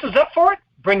 If the person's up for it,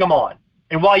 bring them on.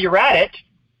 And while you're at it,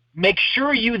 make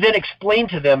sure you then explain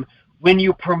to them when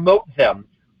you promote them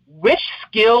which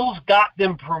skills got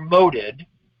them promoted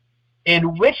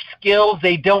and which skills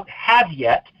they don't have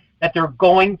yet that they're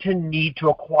going to need to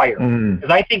acquire. Because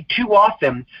I think too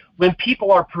often when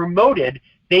people are promoted,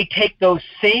 they take those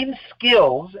same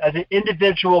skills as an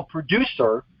individual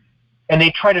producer and they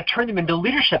try to turn them into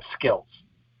leadership skills,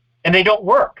 and they don't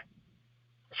work.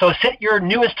 So sit your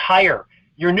newest hire,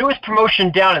 your newest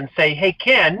promotion down and say, hey,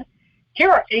 Ken,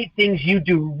 here are 8 things you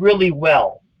do really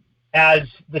well. as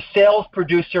the sales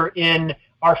producer in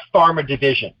our pharma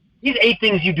division. These 8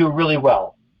 things you do really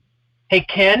well. Hey,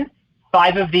 Ken,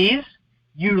 5 of these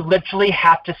you literally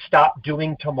have to stop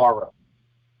doing tomorrow.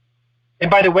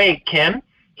 And by the way, Ken,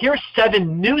 here's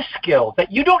 7 new skills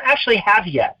that you don't actually have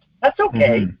yet. That's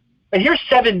okay. Mm-hmm. But here's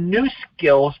 7 new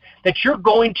skills that you're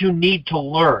going to need to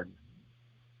learn,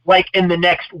 like in the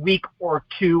next week or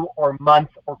 2 or month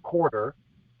or quarter,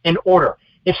 in order.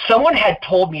 If someone had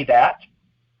told me that,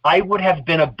 I would have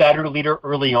been a better leader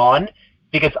early on,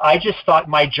 because I just thought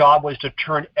my job was to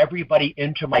turn everybody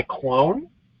into my clone,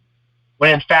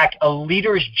 when in fact a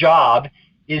leader's job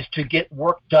is to get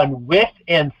work done with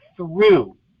and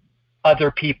through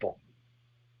other people.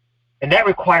 And that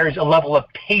requires a level of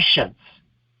patience,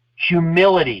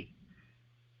 humility.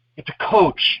 You have to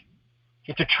coach.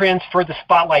 You have to transfer the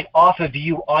spotlight off of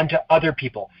you onto other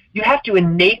people. You have to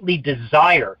innately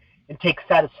desire and take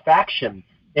satisfaction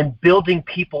in building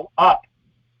people up,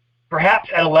 perhaps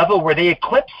at a level where they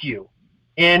eclipse you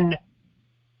in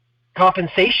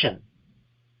compensation,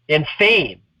 in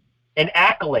fame, in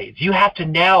accolades. You have to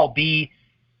be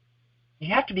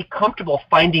comfortable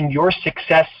finding your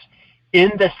success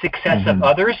in the success of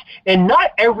others, and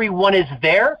not everyone is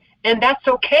there, and that's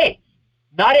okay.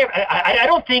 I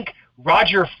don't think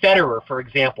Roger Federer, for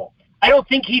example, I don't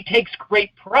think he takes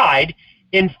great pride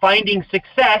in finding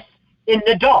success in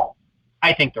Nadal.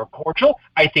 I think they're cordial.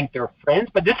 I think they're friends.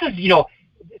 But this is,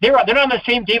 they're not on the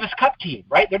same Davis Cup team,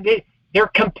 right? They're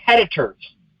competitors.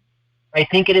 I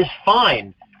think it is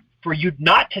fine for you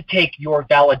not to take your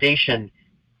validation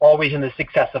always in the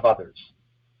success of others,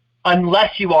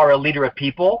 unless you are a leader of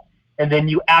people, and then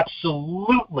you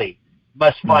absolutely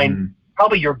must find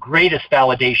probably your greatest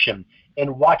validation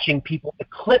in watching people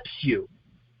eclipse you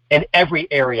in every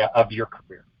area of your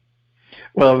career.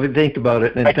 Well, if you think about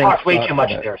it, and I talked way too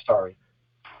much there. Sorry.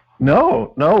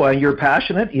 No, you're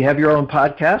passionate. You have your own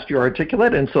podcast. You're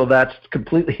articulate, and so that's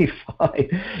completely fine.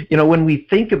 When we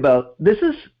think about this,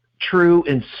 is true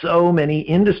in so many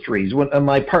industries. When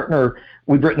my partner,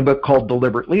 we've written a book called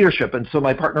Deliberate Leadership, and so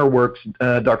my partner works,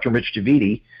 Dr. Mitch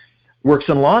Javidi, works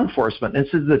in law enforcement, and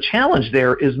so the challenge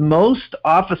there is most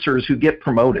officers who get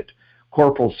promoted,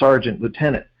 corporal, sergeant,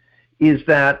 lieutenant, is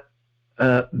that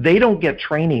they don't get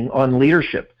training on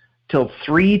leadership till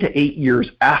 3 to 8 years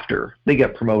after they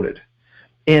get promoted.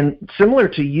 And similar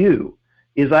to you,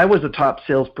 is I was a top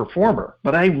sales performer,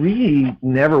 but I really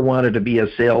never wanted to be a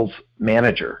sales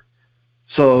manager.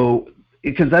 So,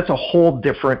 because that's a whole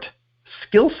different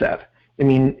skill set. I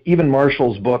mean, even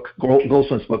Marshall's book,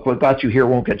 Goldsmith's book, What Got You Here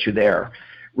Won't Get You There,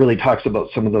 really talks about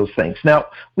some of those things. Now,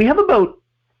 we have about,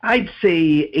 I'd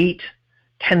say,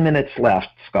 8-10 minutes left,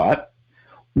 Scott.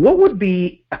 What would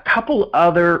be a couple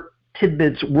other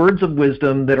tidbits, words of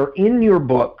wisdom that are in your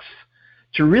books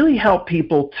to really help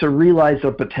people to realize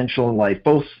their potential in life,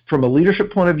 both from a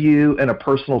leadership point of view and a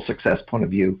personal success point of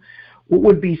view? What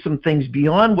would be some things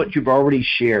beyond what you've already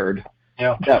shared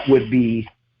that would be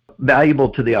valuable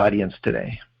to the audience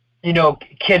today?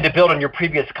 Ken, to build on your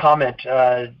previous comment,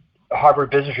 Harvard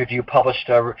Business Review published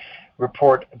a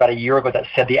report about a year ago that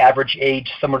said the average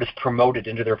age someone is promoted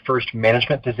into their first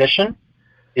management position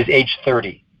is age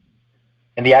 30.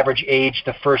 And the average age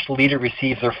the first leader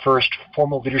receives their first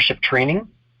formal leadership training,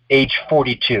 age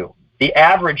 42. The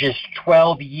average is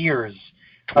 12 years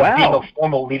of being a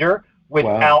formal leader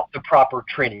without the proper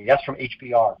training. That's from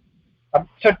HBR.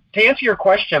 So to answer your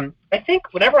question, I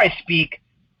think whenever I speak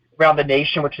around the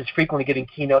nation, which is frequently giving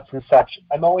keynotes and such,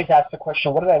 I'm always asked the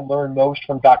question, what did I learn most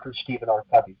from Dr. Stephen R.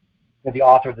 Covey, the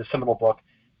author of the seminal book,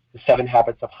 The 7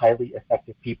 Habits of Highly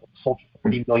Effective People? Sold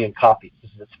 40 million copies.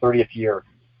 This is its 30th year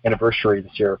anniversary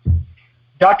this year.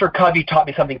 Dr. Covey taught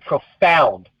me something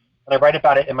profound, and I write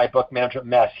about it in my book, Management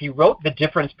Mess. He wrote the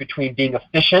difference between being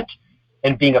efficient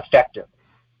and being effective.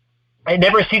 It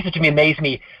never ceases to amaze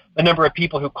me the number of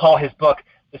people who call his book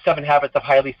The 7 Habits of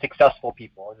Highly Successful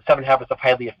People, or The 7 Habits of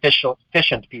Highly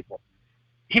Efficient People.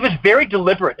 He was very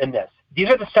deliberate in this. These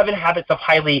are the 7 habits of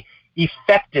highly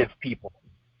effective people.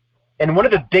 And one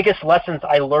of the biggest lessons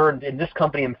I learned in this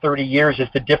company in 30 years is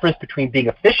the difference between being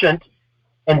efficient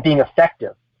and being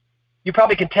effective. You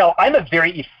probably can tell I'm a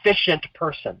very efficient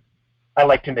person. I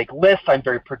like to make lists. I'm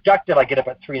very productive. I get up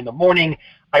at 3 in the morning.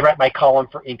 I write my column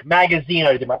for Inc. magazine.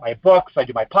 I do my books. I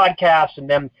do my podcasts, and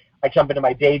then I jump into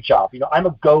my day job. I'm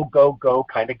a go, go, go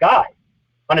kind of guy.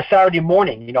 On a Saturday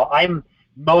morning, I'm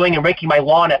mowing and raking my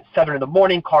lawn at 7 in the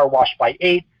morning, car washed by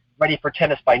 8, ready for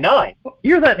tennis by 9.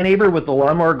 You're that neighbor with the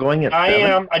lawnmower going at 7? I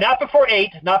am. Not before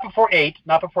 8.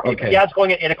 Okay. Yeah, it's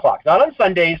going at 8 o'clock. Not on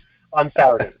Sundays, on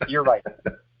Saturdays. You're right.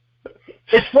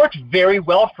 It's worked very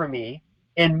well for me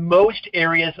in most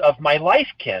areas of my life,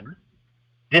 Ken.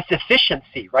 this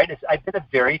efficiency, right? I've been a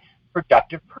very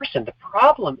productive person. The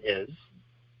problem is,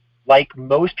 like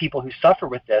most people who suffer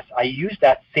with this, I use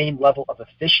that same level of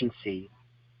efficiency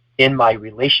in my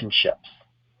relationships.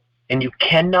 And you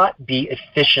cannot be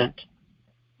efficient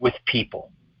with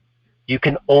people. You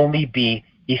can only be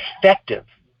effective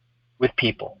with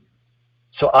people.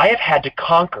 So I have had to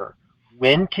conquer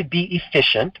when to be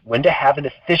efficient, when to have an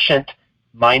efficient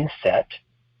mindset,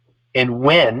 and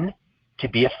when to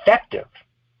be effective,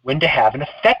 when to have an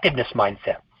effectiveness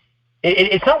mindset.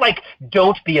 It's not like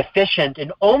don't be efficient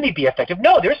and only be effective.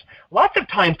 No, there's lots of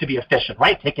times to be efficient,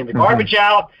 right? Taking the garbage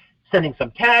out, sending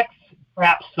some texts,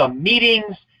 perhaps some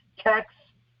meetings, texts.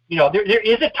 There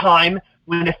is a time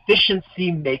when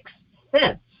efficiency makes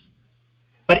sense.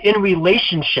 But in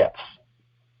relationships,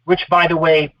 which, by the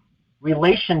way,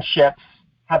 relationships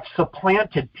have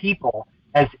supplanted people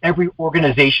as every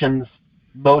organization's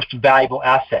most valuable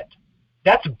asset.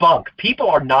 That's bunk. People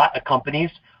are not a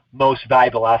company's most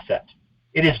valuable asset.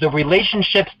 It is the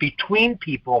relationships between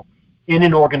people in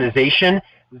an organization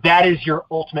that is your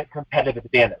ultimate competitive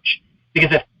advantage.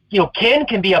 Because if Ken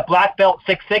can be a black belt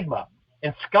Six Sigma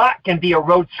and Scott can be a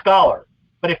Rhodes Scholar,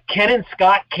 but if Ken and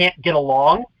Scott can't get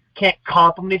along, can't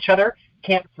compliment each other,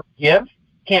 can't forgive,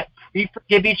 can't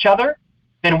pre-forgive each other,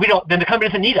 then the company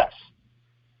doesn't need us.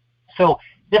 So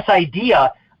this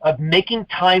idea of making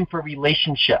time for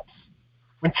relationships.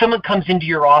 When someone comes into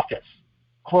your office,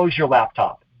 close your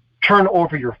laptop, turn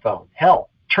over your phone. Hell,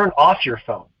 turn off your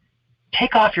phone.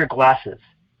 Take off your glasses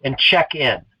and check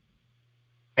in.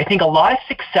 I think a lot of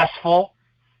successful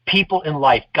people in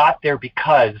life got there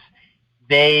because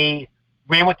they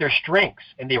ran with their strengths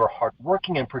and they were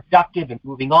hardworking and productive and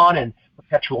moving on in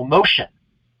perpetual motion.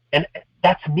 And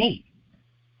that's me.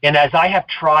 And as I have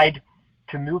tried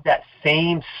to move that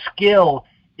same skill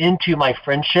into my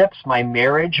friendships, my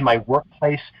marriage, my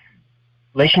workplace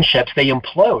relationships, they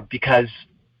implode because,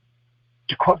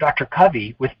 to quote Dr.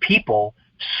 Covey, with people,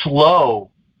 slow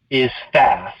is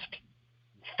fast.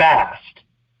 Fast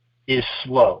is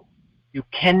slow. You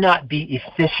cannot be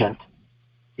efficient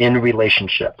in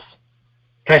relationships.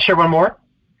 Can I share one more?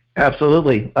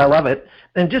 Absolutely. I love it.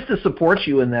 And just to support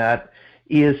you in that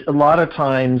is a lot of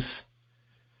times,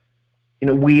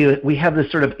 we have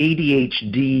this sort of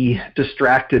ADHD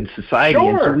distracted society, Sure.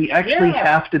 And so we actually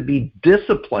have to be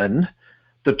disciplined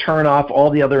to turn off all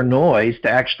the other noise to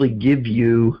actually give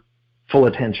you full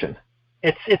attention.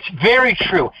 It's very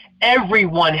true.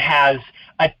 Everyone has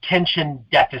attention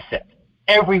deficit.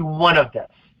 Every one of them.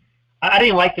 I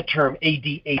didn't like the term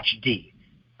ADHD.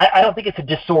 I don't think it's a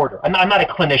disorder. I'm not a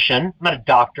clinician. I'm not a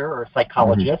doctor or a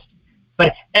psychologist.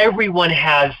 But everyone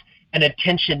has an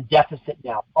attention deficit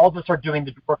now. All of us are doing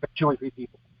the work of 2 or 3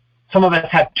 people. Some of us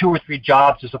have 2 or 3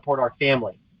 jobs to support our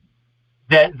family.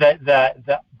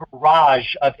 The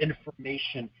barrage of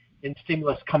information and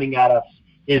stimulus coming at us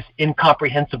is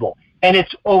incomprehensible. And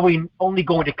it's only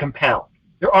going to compound.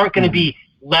 There aren't going to be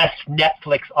less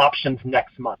Netflix options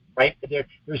next month, right?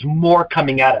 There's more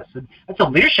coming at us. And that's a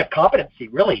leadership competency,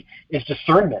 really, is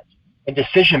discernment and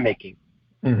decision-making.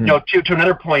 To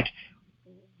another point,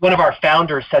 one of our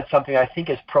founders said something I think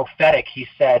is prophetic. He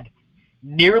said,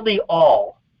 nearly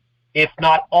all, if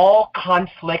not all,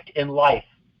 conflict in life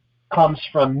comes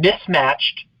from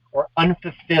mismatched or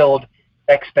unfulfilled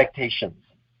expectations.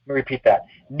 Let me repeat that.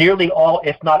 Nearly all,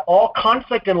 if not all,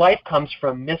 conflict in life comes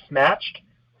from mismatched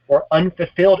or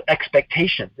unfulfilled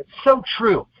expectations. It's so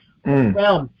true.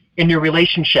 Around in your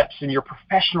relationships, in your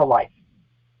professional life,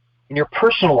 in your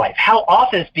personal life. How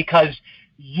often it's because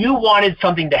you wanted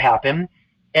something to happen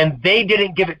and they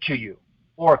didn't give it to you.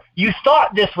 Or you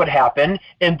thought this would happen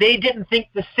and they didn't think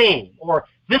the same. Or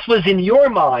this was in your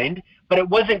mind, but it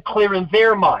wasn't clear in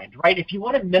their mind, right? If you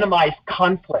want to minimize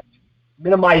conflict,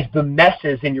 minimize the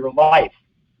messes in your life,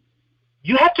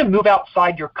 you have to move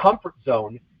outside your comfort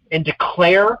zone and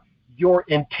declare your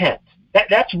intent.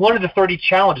 That's one of the 30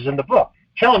 challenges in the book.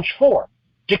 Challenge 4,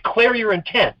 declare your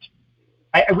intent.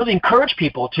 I really encourage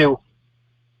people to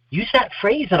use that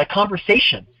phrase in a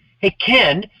conversation. Hey,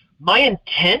 Ken, my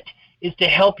intent is to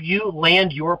help you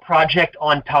land your project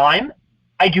on time.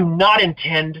 I do not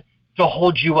intend to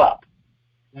hold you up.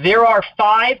 There are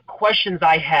 5 questions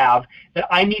I have that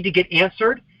I need to get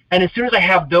answered, and as soon as I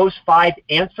have those 5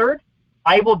 answered,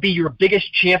 I will be your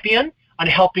biggest champion on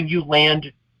helping you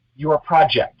land your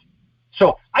project.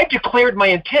 So I declared my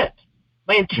intent.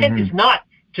 My intent is not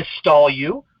to stall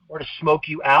you or to smoke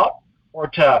you out or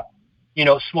to,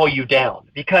 slow you down,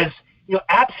 because,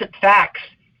 absent facts,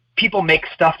 people make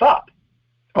stuff up.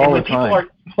 All the time.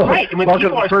 Right. And when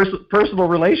people are personal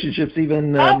relationships,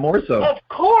 even more so. Of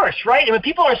course, right. And when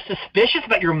people are suspicious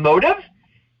about your motive,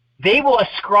 they will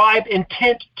ascribe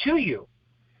intent to you.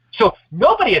 So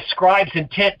nobody ascribes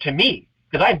intent to me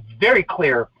because I'm very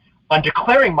clear on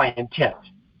declaring my intent.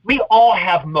 We all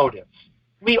have motives.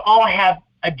 We all have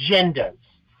agendas.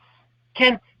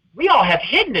 We all have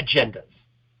hidden agendas.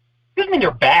 Doesn't mean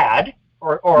they're bad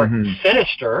or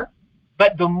sinister,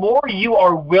 but the more you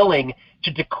are willing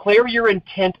to declare your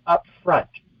intent up front,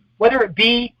 whether it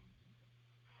be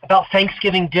about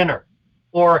Thanksgiving dinner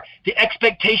or the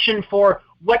expectation for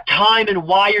what time and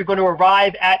why you're going to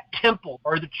arrive at temple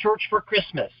or the church for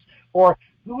Christmas, or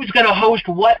who's going to host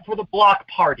what for the block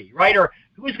party, right? Or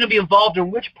who's going to be involved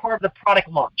in which part of the product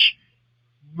launch.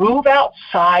 Move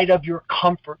outside of your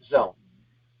comfort zone.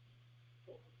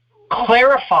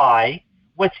 Clarify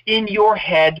what's in your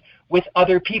head with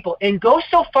other people, and go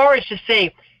so far as to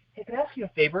say, hey, can I ask you a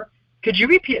favor? Could you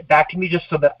repeat it back to me just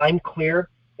so that I'm clear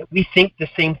that we think the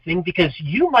same thing? Because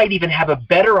you might even have a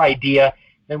better idea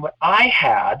than what I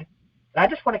had, and I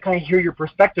just want to kind of hear your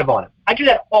perspective on it. I do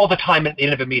that all the time at the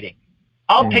end of a meeting.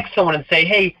 I'll pick someone and say,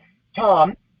 hey,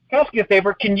 Tom, can I ask you a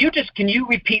favor? Can you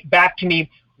repeat back to me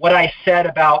what I said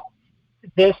about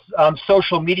this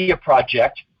social media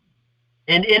project?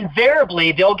 And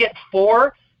invariably, they'll get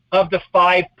 4 of the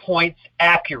 5 points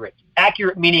accurate.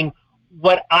 Accurate meaning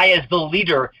what I, as the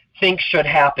leader, think should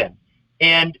happen.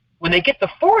 And when they get the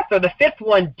 4th or the 5th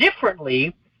one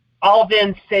differently, I'll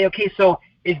then say, okay, so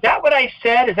is that what I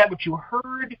said? Is that what you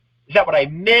heard? Is that what I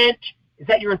meant? Is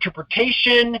that your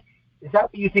interpretation? Is that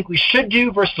what you think we should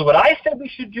do versus what I said we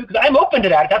should do? Because I'm open to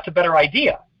that if that's a better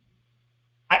idea.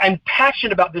 I'm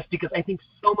passionate about this because I think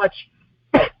so much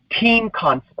team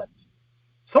conflict,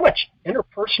 so much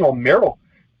interpersonal marital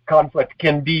conflict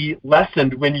can be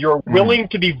lessened when you're willing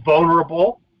to be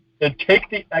vulnerable and take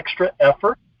the extra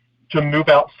effort to move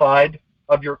outside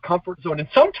of your comfort zone. And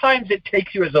sometimes it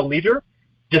takes you as a leader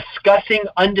discussing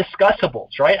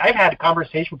undiscussables, right? I've had a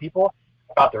conversation with people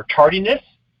about their tardiness,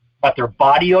 about their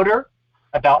body odor,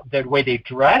 about the way they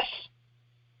dress.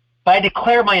 But I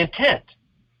declare my intent.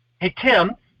 Hey,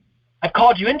 Tim, I've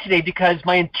called you in today because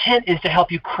my intent is to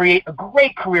help you create a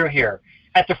great career here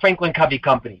at the Franklin Covey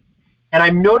Company. And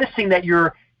I'm noticing that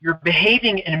you're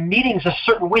behaving in meetings a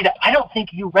certain way that I don't think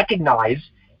you recognize.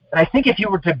 And I think if you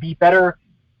were to be better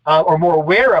or more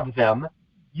aware of them,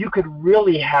 you could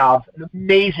really have an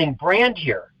amazing brand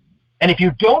here. And if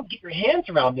you don't get your hands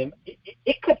around them,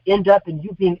 it could end up in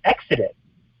you being exited.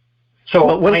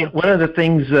 So one of the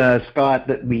things, Scott,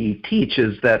 that we teach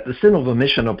is that the sin of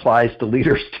omission applies to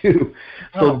leaders too.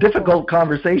 So difficult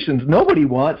conversations, nobody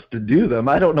wants to do them.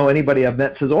 I don't know anybody I've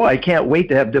met says, I can't wait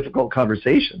to have difficult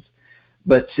conversations.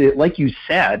 But like you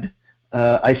said,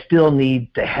 I still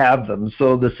need to have them.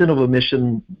 So the sin of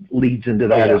omission leads into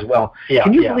that as well. Yeah,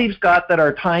 Can you believe, Scott, that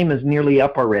our time is nearly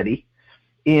up already?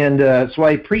 And so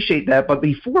I appreciate that. But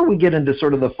before we get into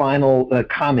sort of the final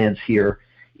comments here,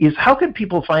 is how can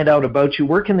people find out about you?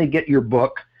 Where can they get your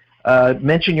book?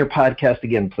 Mention your podcast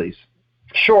again, please.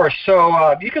 Sure.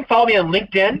 So you can follow me on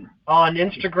LinkedIn, on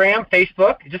Instagram,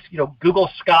 Facebook. Just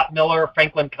Google Scott Miller,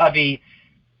 Franklin Covey.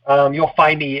 You'll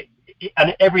find me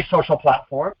on every social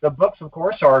platform. The books, of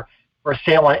course, are for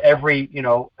sale on every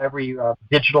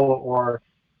digital or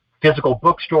physical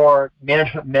bookstore.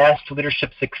 Management Mess to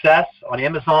Leadership Success on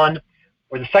Amazon.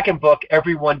 Or the second book,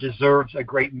 Everyone Deserves a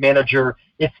Great Manager.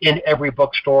 It's in every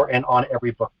bookstore and on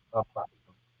every book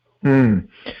platform.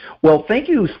 Well, thank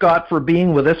you, Scott, for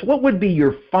being with us. What would be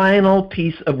your final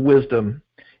piece of wisdom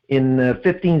in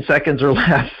 15 seconds or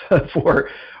less for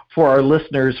our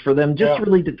listeners, for them just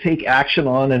really to take action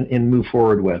on and move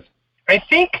forward with? I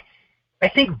think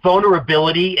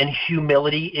vulnerability and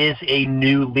humility is a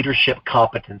new leadership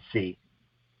competency.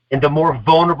 And the more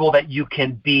vulnerable that you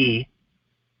can be,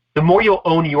 the more you'll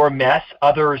own your mess,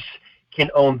 others can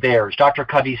own theirs. Dr.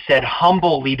 Covey said,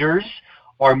 humble leaders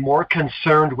are more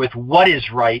concerned with what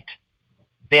is right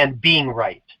than being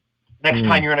right. Next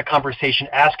time you're in a conversation,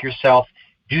 ask yourself,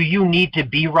 do you need to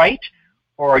be right,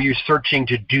 or are you searching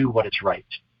to do what is right?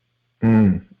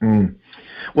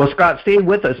 Well, Scott, stay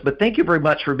with us, but thank you very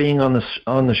much for being on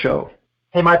the show.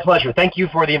 Hey, my pleasure. Thank you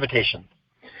for the invitation.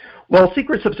 Well,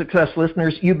 Secrets of Success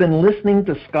listeners, you've been listening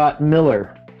to Scott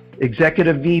Miller,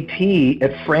 Executive VP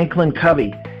at Franklin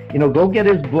Covey. Go get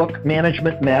his book,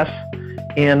 Management Mess,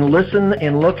 and listen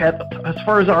and look at, as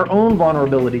far as our own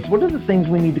vulnerabilities, what are the things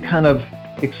we need to kind of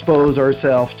expose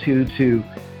ourselves to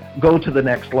go to the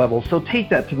next level. So take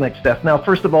that to the next step. Now,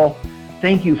 first of all,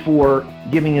 thank you for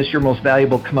giving us your most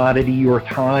valuable commodity, your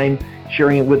time,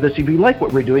 sharing it with us. If you like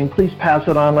what we're doing, please pass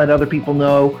it on, let other people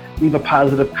know, leave a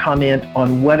positive comment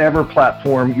on whatever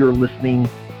platform you're listening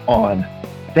on.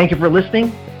 Thank you for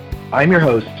listening. I'm your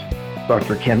host,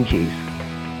 Dr. Ken Keys.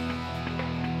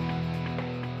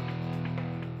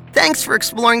 Thanks for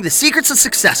exploring the secrets of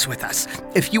success with us.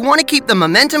 If you want to keep the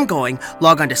momentum going,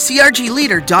 log on to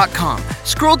crgleader.com.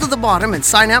 Scroll to the bottom and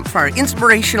sign up for our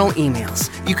inspirational emails.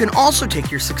 You can also take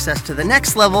your success to the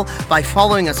next level by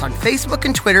following us on Facebook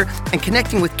and Twitter and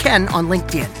connecting with Ken on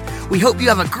LinkedIn. We hope you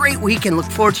have a great week and look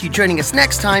forward to you joining us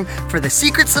next time for the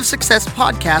Secrets of Success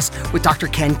podcast with Dr.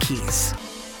 Ken Keys.